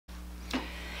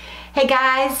Hey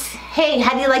guys, hey,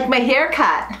 how do you like my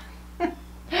haircut?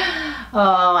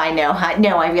 Oh, I know,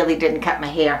 no, I really didn't cut my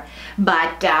hair.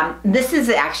 But this is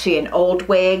actually an old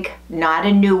wig, not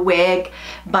a new wig,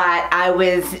 but I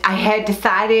had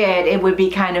decided it would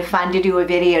be kind of fun to do a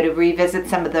video to revisit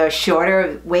some of the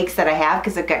shorter wigs that I have,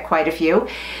 because I've got quite a few.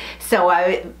 So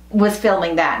I was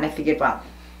filming that and I figured, well,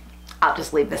 I'll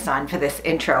just leave this on for this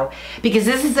intro, because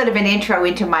this is sort of an intro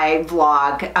into my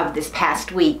vlog of this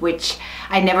past week, which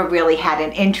I never really had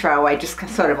an intro. I just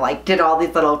sort of like did all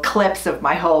these little clips of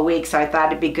my whole week, so I thought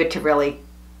it'd be good to really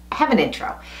have an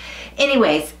intro.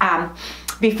 Anyways,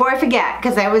 before I forget,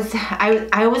 because I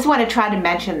always want to try to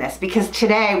mention this, because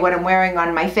today what I'm wearing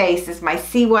on my face is my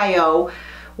CYO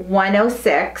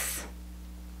 106.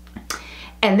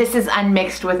 And this is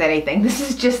unmixed with anything. This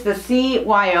is just the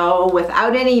CYO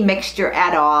without any mixture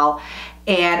at all.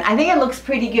 And I think it looks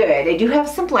pretty good. I do have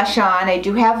some blush on. I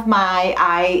do have my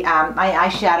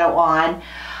eyeshadow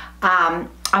on.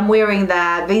 I'm wearing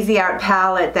the Viseart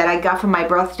palette that I got for my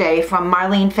birthday from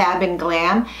Marlene Fab and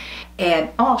Glam. And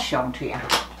I'll show them to you.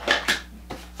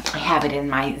 I have it in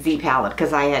my Z palette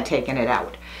because I had taken it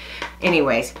out.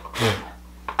 Anyways.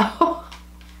 Oh.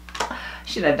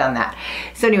 Should have done that.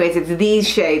 So anyways, it's these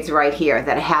shades right here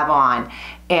that I have on,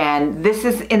 and this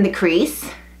is in the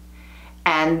crease,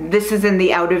 and this is in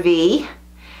the outer V,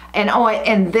 and oh,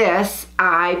 and this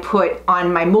I put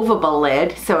on my movable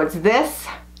lid. So it's this,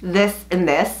 this, and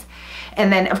this.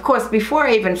 And then of course, before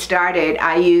I even started,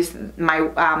 I used my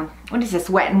what is this,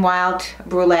 Wet n Wild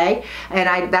Brulee,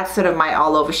 and that's sort of my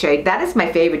all over shade. That is my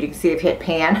favorite. You can see I've hit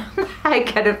pan. I've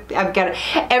got it.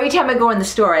 Every time I go in the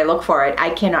store, I look for it. I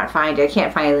cannot find it. I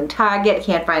can't find it in Target. I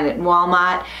can't find it in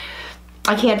Walmart.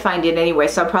 I can't find it anywhere,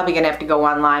 so I'm probably gonna have to go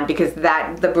online, because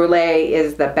the Brulee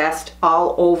is the best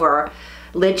all over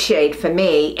lid shade for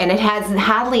me, and it has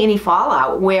hardly any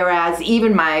fallout. Whereas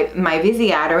even my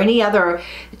Viseart or any other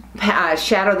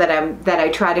shadow that I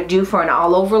try to do for an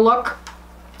all over look,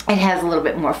 it has a little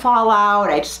bit more fallout.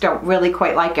 I just don't really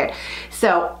quite like it.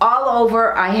 So all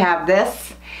over I have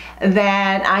this.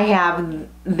 Then I have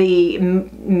the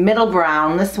middle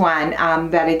brown, this one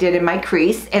that I did in my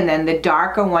crease, and then the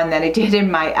darker one that I did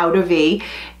in my outer V,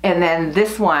 and then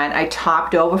this one I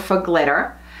topped over for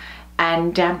glitter,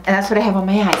 and that's what I have on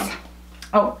my eyes.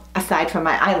 Oh, aside from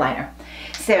my eyeliner.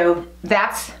 So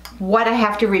that's what I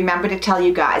have to remember to tell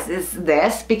you guys is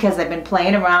this, because I've been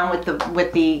playing around with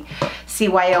the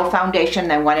CYO Foundation,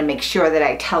 and I want to make sure that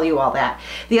I tell you all that.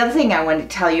 The other thing I wanted to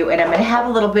tell you, and I'm going to have a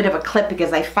little bit of a clip,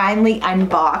 because I finally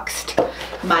unboxed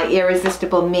my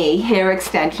Irresistibleme hair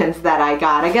extensions that I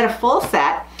got. I got a full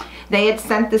set. They had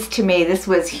sent this to me. This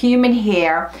was human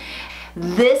hair.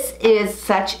 This is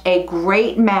such a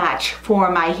great match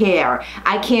for my hair.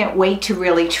 I can't wait to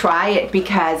really try it,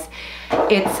 because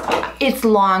it's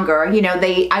longer. You know,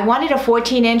 I wanted a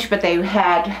 14-inch, but they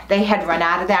had run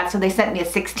out of that, so they sent me a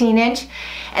 16-inch,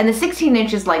 and the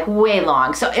 16-inch is like way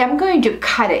long. So I'm going to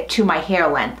cut it to my hair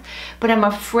length, but I'm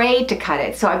afraid to cut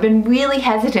it. So I've been really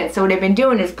hesitant. So what I've been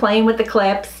doing is playing with the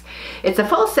clips. It's a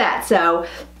full set, so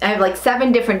I have like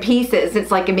 7 different pieces. It's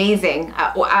like amazing.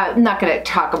 I'm not going to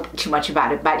talk too much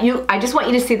about it, but I just want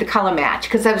you to see the color match,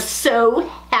 because I was so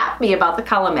happy about the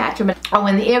color match. Oh,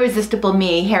 and the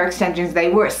Irresistibleme hair extensions, they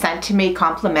were sent to me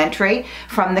complimentary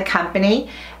from the company,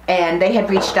 and they had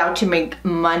reached out to me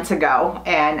months ago,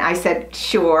 and I said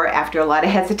sure after a lot of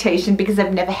hesitation, because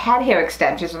I've never had hair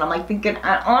extensions, and I'm like thinking,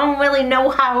 I don't really know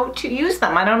how to use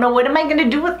them. I don't know, what am I going to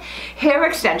do with hair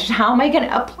extensions? How am I going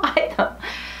to apply them?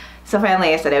 So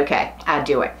finally I said, okay, I'll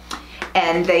do it.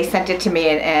 And they sent it to me,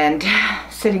 and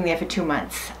sitting there for 2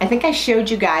 months. I think I showed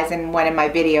you guys in one of my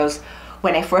videos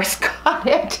when I first got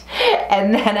it,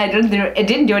 and then I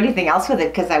didn't do anything else with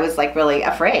it, because I was like really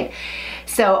afraid.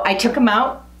 So I took them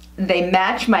out. They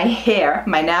match my hair,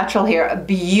 my natural hair,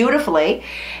 beautifully,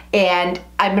 and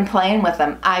I've been playing with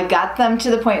them. I got them to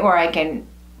the point where I can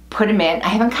put them in. I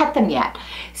haven't cut them yet,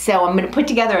 so I'm going to put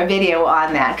together a video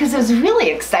on that, because I was really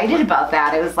excited about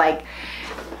that. It was like,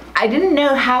 I didn't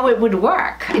know how it would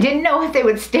work. I didn't know if they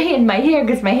would stay in my hair,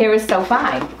 because my hair is so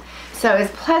fine. So I was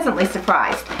pleasantly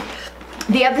surprised.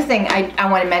 The other thing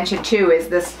I want to mention too is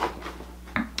this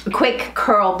Quick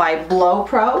Curl by Blow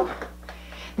Pro.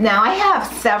 Now I have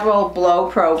several Blow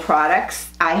Pro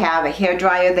products. I have a hair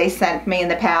dryer they sent me in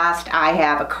the past. I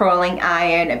have a curling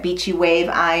iron, a beachy wave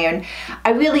iron.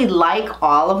 I really like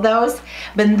all of those,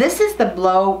 but this is the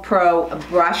Blow Pro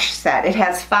brush set. It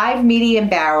has 5 medium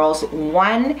barrels,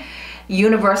 1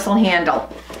 universal handle.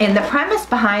 And the premise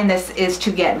behind this is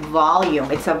to get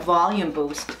volume. It's a volume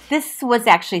boost. This was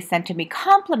actually sent to me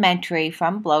complimentary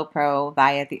from Blow Pro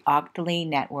via the Octoly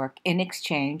network in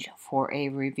exchange for a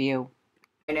review.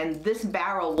 And this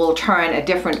barrel will turn a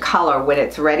different color when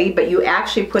it's ready, but you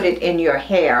actually put it in your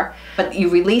hair, but you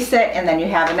release it and then you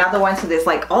have another one. So there's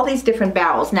like all these different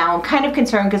barrels. Now I'm kind of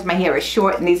concerned because my hair is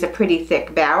short and these are pretty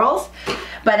thick barrels,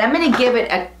 but I'm going to give it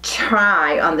a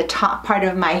try on the top part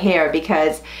of my hair,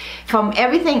 because from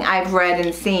everything I've read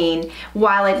and seen,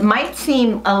 while it might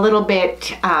seem a little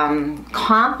bit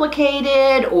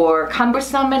complicated or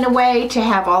cumbersome in a way to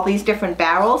have all these different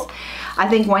barrels, I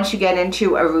think once you get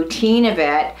into a routine of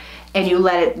it and you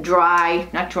let it dry,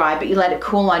 not dry, but you let it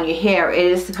cool on your hair, it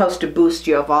is supposed to boost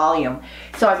your volume.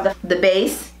 So I have the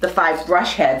base, the 5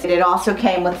 brush heads. It also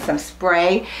came with some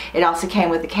spray. It also came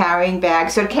with the carrying bag.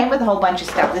 So it came with a whole bunch of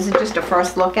stuff. This is just a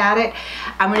first look at it.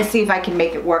 I'm going to see if I can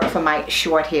make it work for my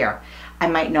short hair. I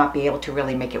might not be able to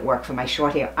really make it work for my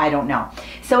short hair. I don't know.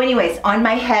 So anyways, on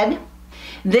my head,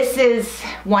 this is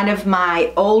one of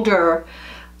my older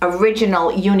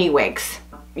original uni wigs.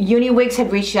 Uni wigs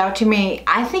had reached out to me.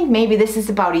 I think maybe this is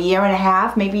about 1.5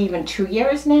 years, maybe even 2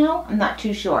 years now. I'm not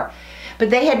too sure.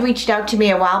 But they had reached out to me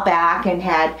a while back and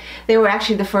they were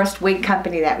actually the first wig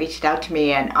company that reached out to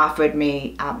me and offered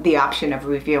me the option of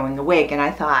reviewing a wig. And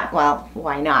I thought, well,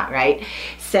 why not, right?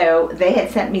 So they had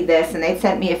sent me this, and they'd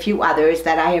sent me a few others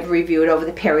that I have reviewed over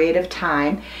the period of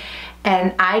time.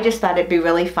 And I just thought it'd be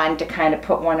really fun to kind of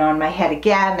put one on my head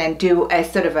again and do a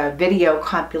sort of a video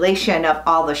compilation of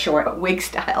all the short wig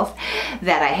styles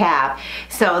that I have.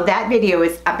 So that video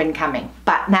is up and coming.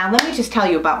 But now let me just tell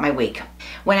you about my week.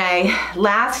 In my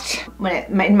last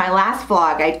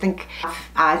vlog, I think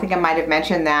I might have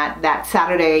mentioned that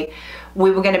Saturday we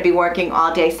were going to be working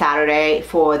all day Saturday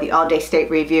for the all-day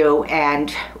state review,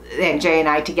 and Jay and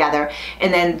I together,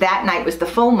 and then that night was the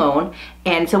full moon,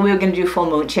 and so we were going to do full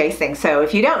moon chasing. So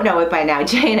if you don't know it by now,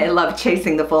 Jay and I love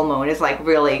chasing the full moon. It's like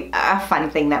really a fun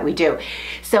thing that we do.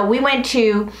 So we went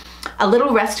to a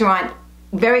little restaurant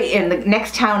in the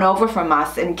next town over from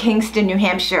us in Kingston, New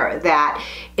Hampshire, that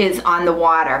is on the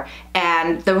water.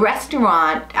 And the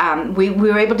restaurant, we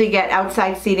were able to get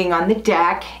outside seating on the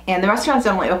deck, and the restaurant's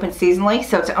only open seasonally,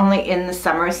 so it's only in the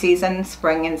summer season,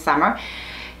 spring and summer.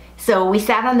 So we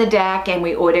sat on the deck and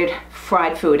we ordered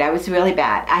fried food. I was really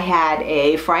bad. I had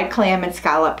a fried clam and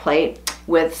scallop plate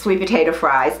with sweet potato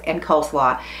fries and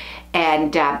coleslaw,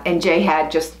 and Jay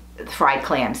had just fried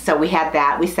clams. So we had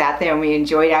that. We sat there and we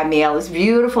enjoyed our meal. It was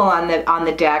beautiful on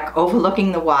the deck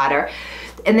overlooking the water.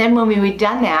 And then when we were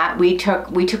done that, we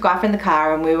took off in the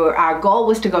car, and our goal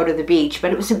was to go to the beach,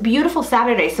 but it was a beautiful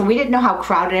Saturday, so we didn't know how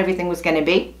crowded everything was going to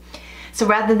be. So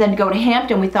rather than go to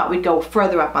Hampton, we thought we'd go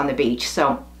further up on the beach.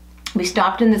 So we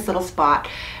stopped in this little spot,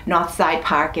 Northside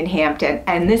Park in Hampton,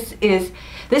 and this is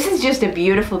just a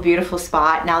beautiful, beautiful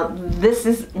spot. Now, this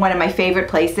is one of my favorite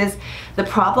places. The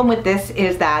problem with this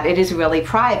is that it is really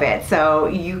private, so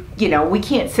you know, we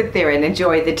can't sit there and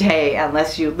enjoy the day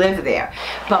unless you live there.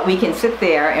 But we can sit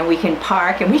there and we can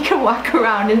park and we can walk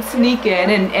around and sneak in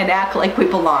and act like we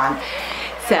belong.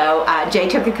 So Jay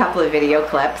took a couple of video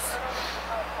clips.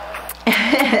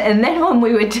 And then when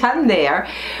we were done there,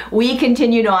 we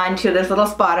continued on to this little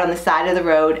spot on the side of the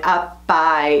road up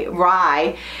by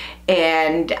Rye,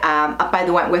 and up by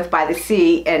the Wentworth by the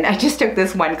sea, and I just took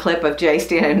this one clip of Jay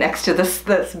standing next to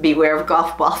this beware of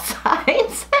golf ball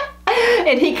signs.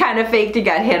 And he kind of faked he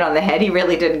got hit on the head. He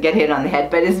really didn't get hit on the head,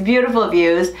 but it's beautiful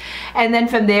views. And then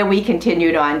from there we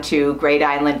continued on to Great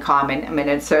Island Common. I'm going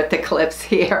to insert the clips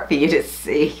here for you to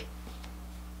see.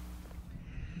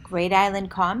 Great Island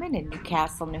Common in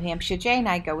Newcastle, New Hampshire. Jay and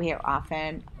I go here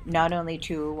often, not only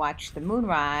to watch the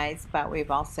moonrise, but we've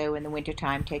also in the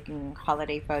wintertime taken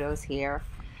holiday photos here.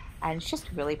 And it's just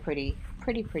a really pretty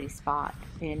spot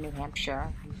in New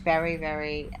Hampshire. Very,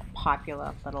 very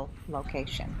popular little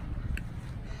location.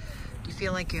 You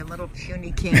feel like you're a little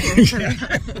puny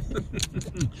camera.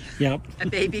 Yep. A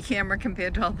baby camera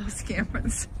compared to all those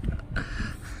cameras.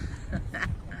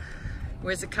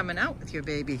 Where's it coming out with your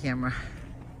baby camera?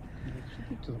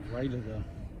 To the right of or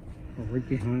right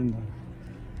behind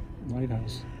the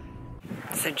lighthouse.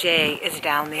 So Jay is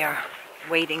down there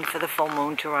waiting for the full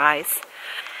moon to rise,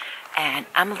 and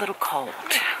I'm a little cold,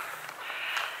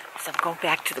 so I'm going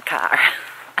back to the car.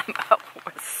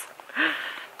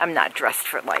 I'm not dressed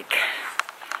for it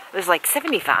was like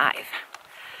 75.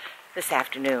 this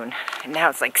afternoon, and now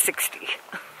it's like 60.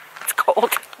 It's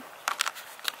cold.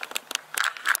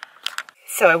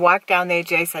 So I walked down there.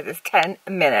 Jay said it's 10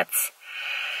 minutes.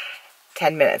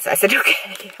 10 minutes. I said,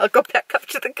 okay, I'll go back up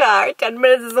to the car. 10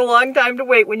 minutes is a long time to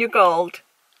wait when you're cold.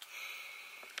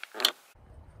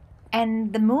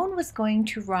 And the moon was going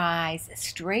to rise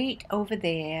straight over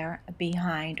there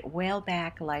behind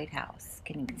Whaleback Lighthouse.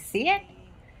 Can you see it?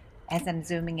 As I'm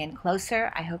zooming in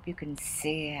closer, I hope you can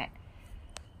see it.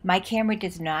 My camera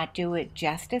does not do it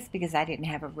justice because I didn't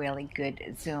have a really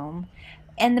good zoom.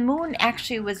 And the moon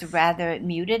actually was rather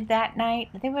muted that night.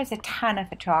 There was a ton of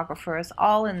photographers,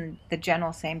 all in the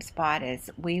general same spot as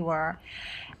we were.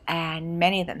 And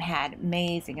many of them had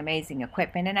amazing, amazing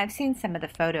equipment. And I've seen some of the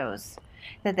photos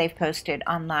that they've posted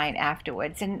online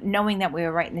afterwards. And knowing that we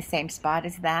were right in the same spot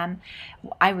as them,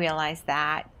 I realized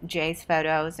that Jay's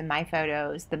photos and my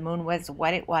photos, the moon was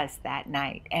what it was that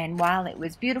night. And while it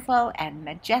was beautiful and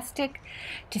majestic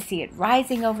to see it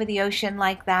rising over the ocean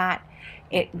like that,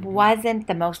 it wasn't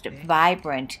the most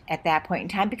vibrant at that point in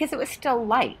time because it was still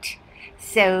light.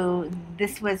 So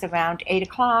this was around 8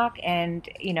 o'clock and,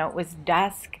 you know, it was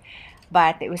dusk,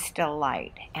 but it was still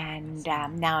light. And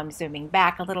now I'm zooming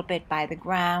back a little bit by the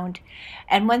ground.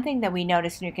 And one thing that we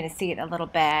noticed, and you're going to see it a little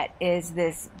bit, is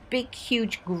this big,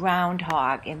 huge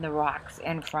groundhog in the rocks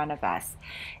in front of us.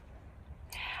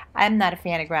 I'm not a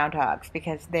fan of groundhogs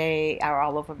because they are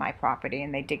all over my property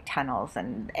and they dig tunnels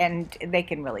and they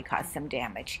can really cause some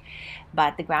damage.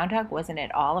 But the groundhog wasn't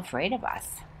at all afraid of us.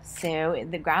 So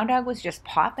the groundhog was just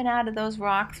popping out of those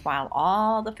rocks while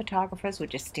all the photographers were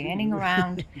just standing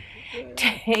around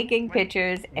taking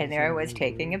pictures, and there I was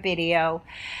taking a video.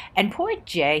 And poor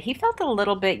Jay, he felt a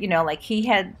little bit, you know, like he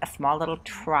had a small little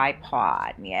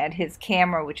tripod, and he had his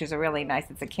camera, which is a really nice,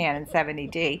 it's a Canon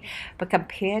 70D, but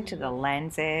compared to the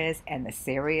lenses and the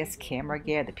serious camera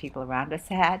gear the people around us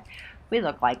had, we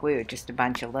looked like we were just a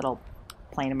bunch of little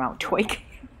playing them out toy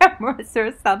cameras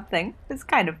or something. It's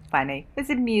kind of funny. It's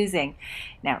amusing.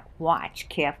 Now watch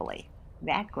carefully.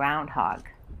 That groundhog,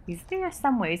 he's there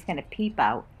somewhere. He's going to peep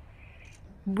out.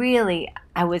 Really,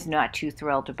 I was not too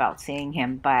thrilled about seeing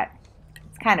him, but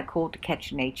it's kind of cool to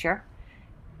catch nature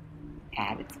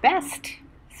at its best,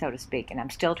 so to speak. And I'm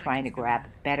still trying to grab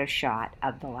a better shot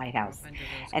of the lighthouse.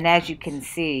 And as you can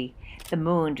see, the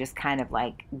moon just kind of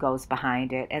like goes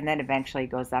behind it and then eventually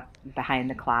goes up behind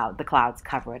the cloud. The clouds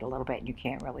cover it a little bit and you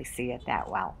can't really see it that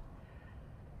well.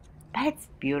 But it's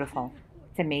beautiful.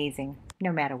 It's amazing,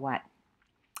 no matter what.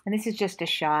 And this is just a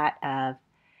shot of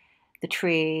the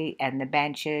tree and the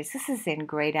benches. This is in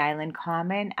Great Island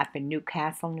Common up in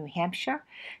Newcastle, New Hampshire.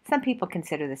 Some people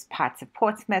consider this parts of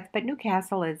Portsmouth, but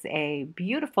Newcastle is a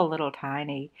beautiful little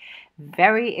tiny,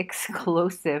 very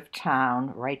exclusive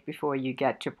town right before you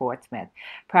get to Portsmouth.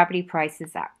 Property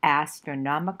prices are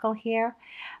astronomical here,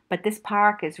 but this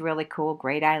park is really cool,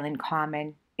 Great Island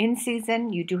Common. In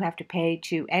season, you do have to pay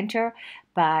to enter,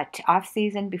 but off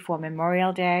season, before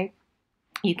Memorial Day,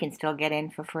 you can still get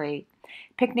in for free.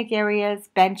 Picnic areas,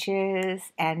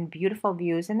 benches, and beautiful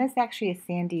views. And there's actually a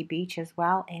sandy beach as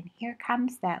well. And here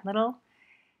comes that little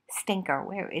stinker.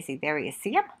 Where is he? There he is.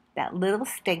 See him? That little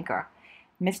stinker.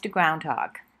 Mr.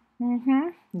 Groundhog.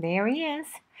 There he is.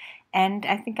 And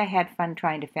I think I had fun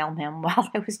trying to film him while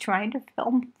I was trying to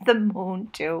film the moon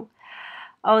too.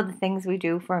 Oh, the things we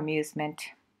do for amusement.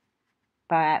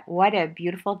 But what a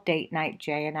beautiful date night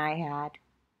Jay and I had.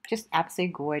 Just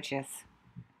absolutely gorgeous.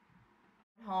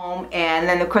 Home, and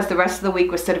then of course the rest of the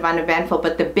week was sort of uneventful,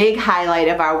 but the big highlight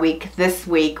of our week this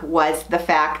week was the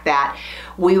fact that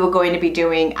we were going to be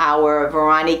doing our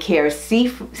Veroni Cares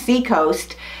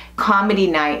Seacoast comedy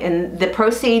night, and the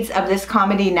proceeds of this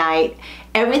comedy night,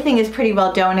 everything is pretty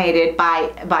well donated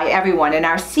by everyone. And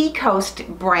our Seacoast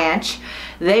branch,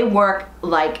 they work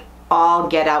like all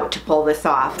get out to pull this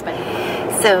off.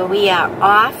 So we are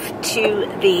off to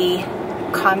the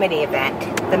comedy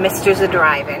event, the Misters Are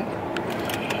Driving.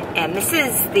 And this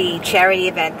is the charity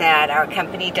event that our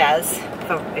company does.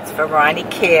 It's Veroni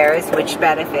Cares, which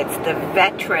benefits the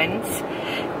Veterans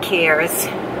Cares.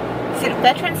 Is it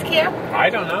Veterans Care? I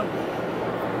don't know.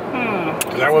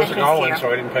 I wasn't going,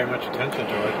 so I didn't pay much attention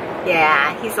to it.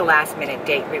 Yeah, he's a last-minute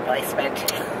date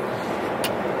replacement.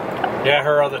 Yeah,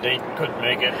 her other date couldn't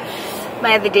make it.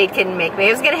 My other date couldn't make me.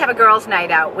 I was going to have a girls'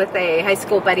 night out with a high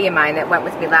school buddy of mine that went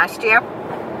with me last year.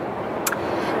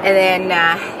 And then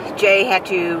Jay had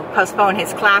to postpone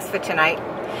his class for tonight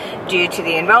due to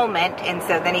the enrollment, and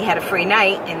so then he had a free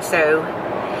night, and so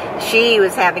she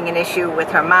was having an issue with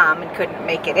her mom and couldn't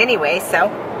make it anyway, so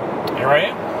here I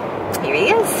am. Here he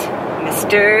is.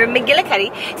 Mr.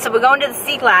 McGillicuddy. So we're going to the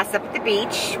Sea Glass up at the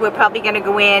beach. We're probably going to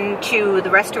go into the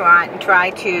restaurant and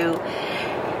try to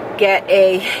get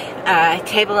a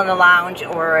table in the lounge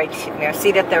or a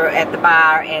seat at the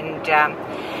bar, and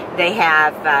they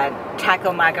have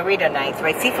taco margarita nights,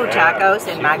 right? Seafood tacos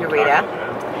and margarita.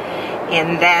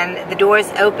 And then the doors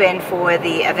open for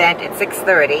the event at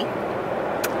 6:30.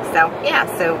 So yeah,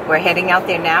 so we're heading out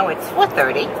there now. It's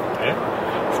 4:30. Yeah.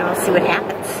 So we'll see what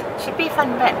happens. Should be a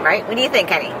fun event, right? What do you think,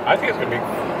 honey? I think it's going to be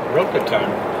a real good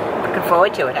time. Looking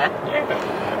forward to it, huh?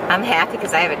 Yeah. I'm happy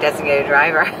because I have a designated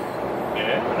driver.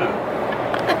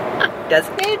 Yeah.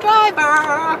 Designated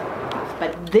driver.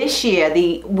 But this year,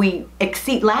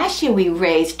 last year we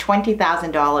raised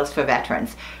 $20,000 for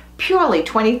veterans. Purely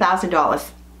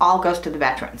 $20,000 all goes to the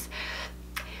veterans.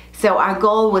 So our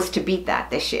goal was to beat that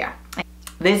this year.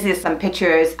 This is some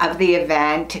pictures of the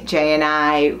event. Jay and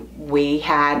I, we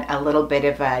had a little bit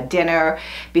of a dinner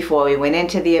before we went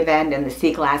into the event in the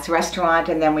Sea Glass restaurant,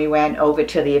 and then we went over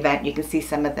to the event. You can see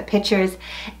some of the pictures,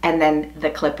 and then the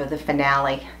clip of the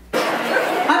finale.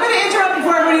 I'm going to interrupt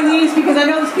before everybody leaves because I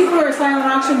know those people who are silent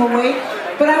auction will wait,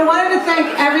 but I wanted to thank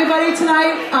everybody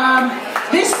tonight.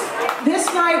 This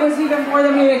night was even more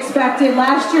than we had expected.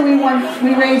 Last year we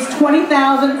raised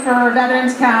 $20,000 for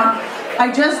Veterans Camp. I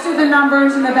just did the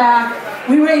numbers in the back.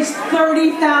 We raised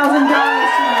 $30,000 tonight.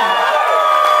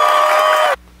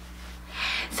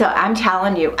 So I'm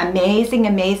telling you, amazing,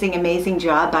 amazing, amazing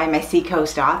job by my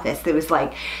Seacoast office. There was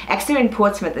like Exeter and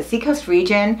Portsmouth, the Seacoast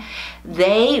region,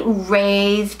 they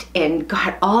raised and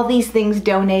got all these things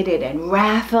donated and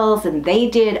raffles, and they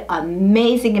did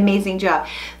amazing, amazing job.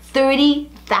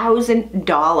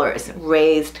 $30,000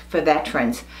 raised for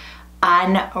veterans.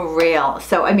 Unreal.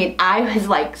 So I mean, I was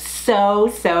like so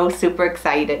super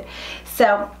excited.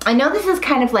 So I know this is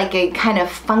kind of like a kind of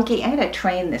funky, I gotta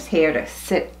train this hair to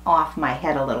sit off my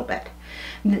head a little bit.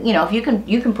 You know, if you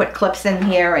can put clips in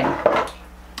here, and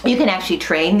you can actually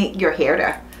train your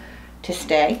hair to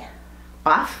stay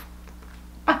off.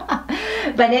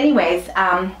 But anyways,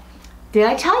 did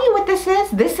I tell you what this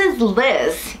is? This is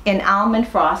Liz in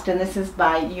Almond-Frost, and this is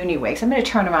by Uniwigs. I'm going to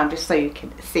turn around just so you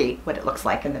can see what it looks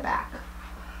like in the back.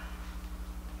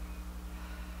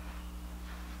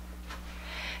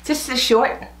 Just a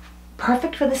short,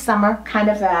 perfect for the summer, kind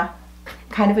of a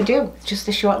do. It's just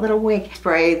a short little wig.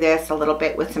 Spray this a little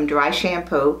bit with some dry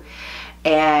shampoo,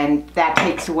 and that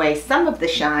takes away some of the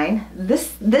shine.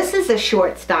 This is a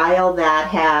short style that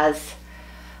has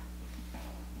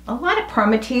a lot of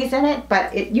permatease in it,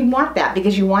 but you want that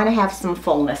because you want to have some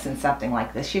fullness in something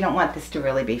like this. You don't want this to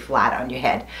really be flat on your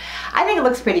head. I think it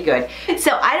looks pretty good.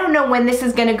 So I don't know when this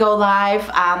is going to go live.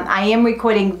 I am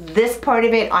recording this part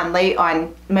of it on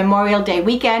Memorial Day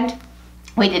weekend.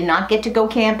 We did not get to go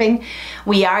camping.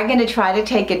 We are going to try to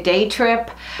take a day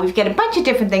trip. We've got a bunch of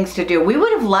different things to do. We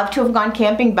would have loved to have gone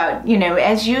camping, but you know,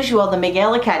 as usual, the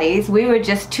McGillicuddies, we were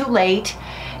just too late.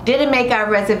 Didn't make our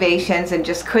reservations and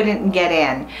just couldn't get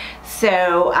in.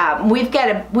 So we've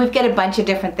got a bunch of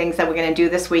different things that we're going to do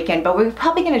this weekend, but we're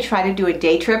probably going to try to do a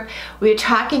day trip. We were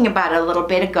talking about it a little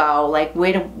bit ago, like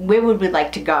where would we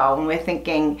like to go, and we're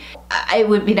thinking it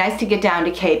would be nice to get down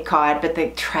to Cape Cod, but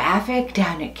the traffic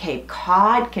down at Cape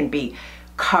Cod can be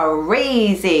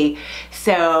crazy.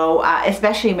 So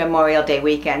especially Memorial Day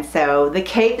weekend. So the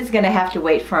Cape is going to have to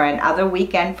wait for another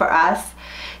weekend for us.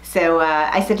 So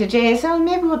I said to Jay, so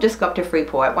maybe we'll just go up to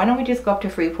Freeport. Why don't we just go up to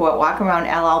Freeport, walk around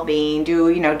LL Bean,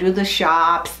 do the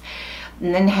shops,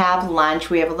 and then have lunch.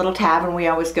 We have a little tavern we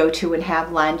always go to and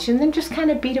have lunch, and then just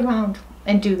kind of beat around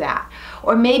and do that.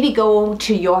 Or maybe go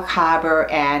to York Harbor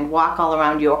and walk all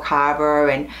around York Harbor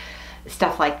and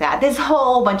stuff like that. There's a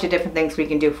whole bunch of different things we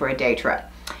can do for a day trip.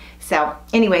 So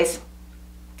anyways,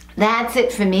 that's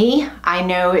it for me. I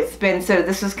know it's been, so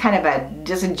this is kind of a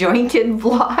disjointed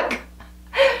vlog.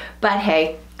 But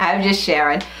hey, I'm just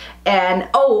sharing. And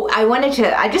oh, I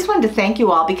just wanted to thank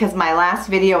you all because my last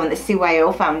video on the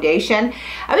CYO Foundation,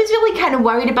 I was really kind of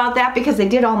worried about that because I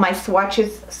did all my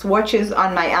swatches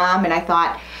on my arm, and I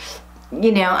thought,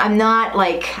 you know, I'm not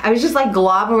like, I was just like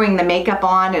globbering the makeup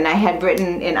on, and I had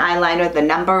written in eyeliner the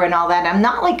number and all that. I'm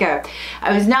not like I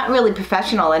was not really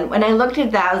professional. And when I looked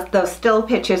at those still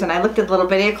pictures, and I looked at the little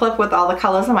video clip with all the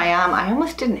colors on my arm, I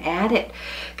almost didn't add it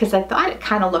because I thought it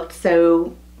kind of looked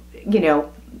so, you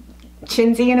know,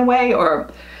 chintzy in a way, or,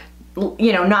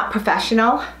 you know, not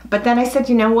professional. But then I said,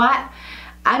 you know what?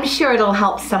 I'm sure it'll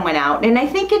help someone out, and I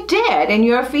think it did. And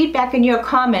your feedback and your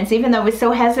comments, even though I was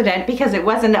so hesitant because it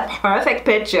wasn't a perfect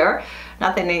picture,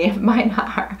 Not that any of mine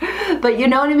are. But you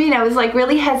know what I mean? I was like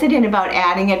really hesitant about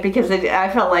adding it because I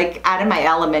felt like out of my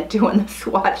element doing the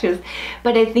swatches.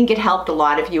 But I think it helped a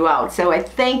lot of you out. So I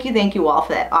thank you all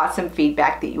for that awesome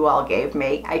feedback that you all gave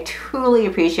me. I truly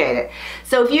appreciate it.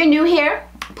 So if you're new here,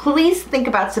 please think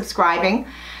about subscribing.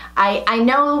 I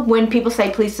know when people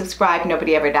say please subscribe,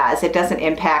 nobody ever does. It doesn't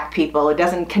impact people. It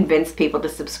doesn't convince people to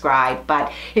subscribe.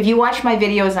 But if you watch my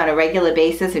videos on a regular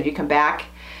basis, if you come back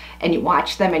and you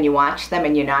watch them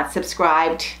and you're not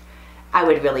subscribed, I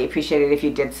would really appreciate it if you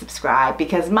did subscribe,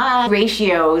 because my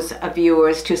ratios of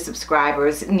viewers to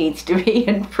subscribers needs to be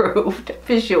improved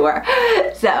for sure.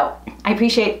 So I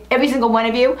appreciate every single one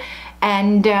of you.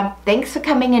 And thanks for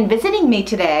coming and visiting me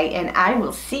today, and I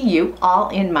will see you all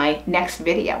in my next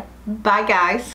video. Bye, guys.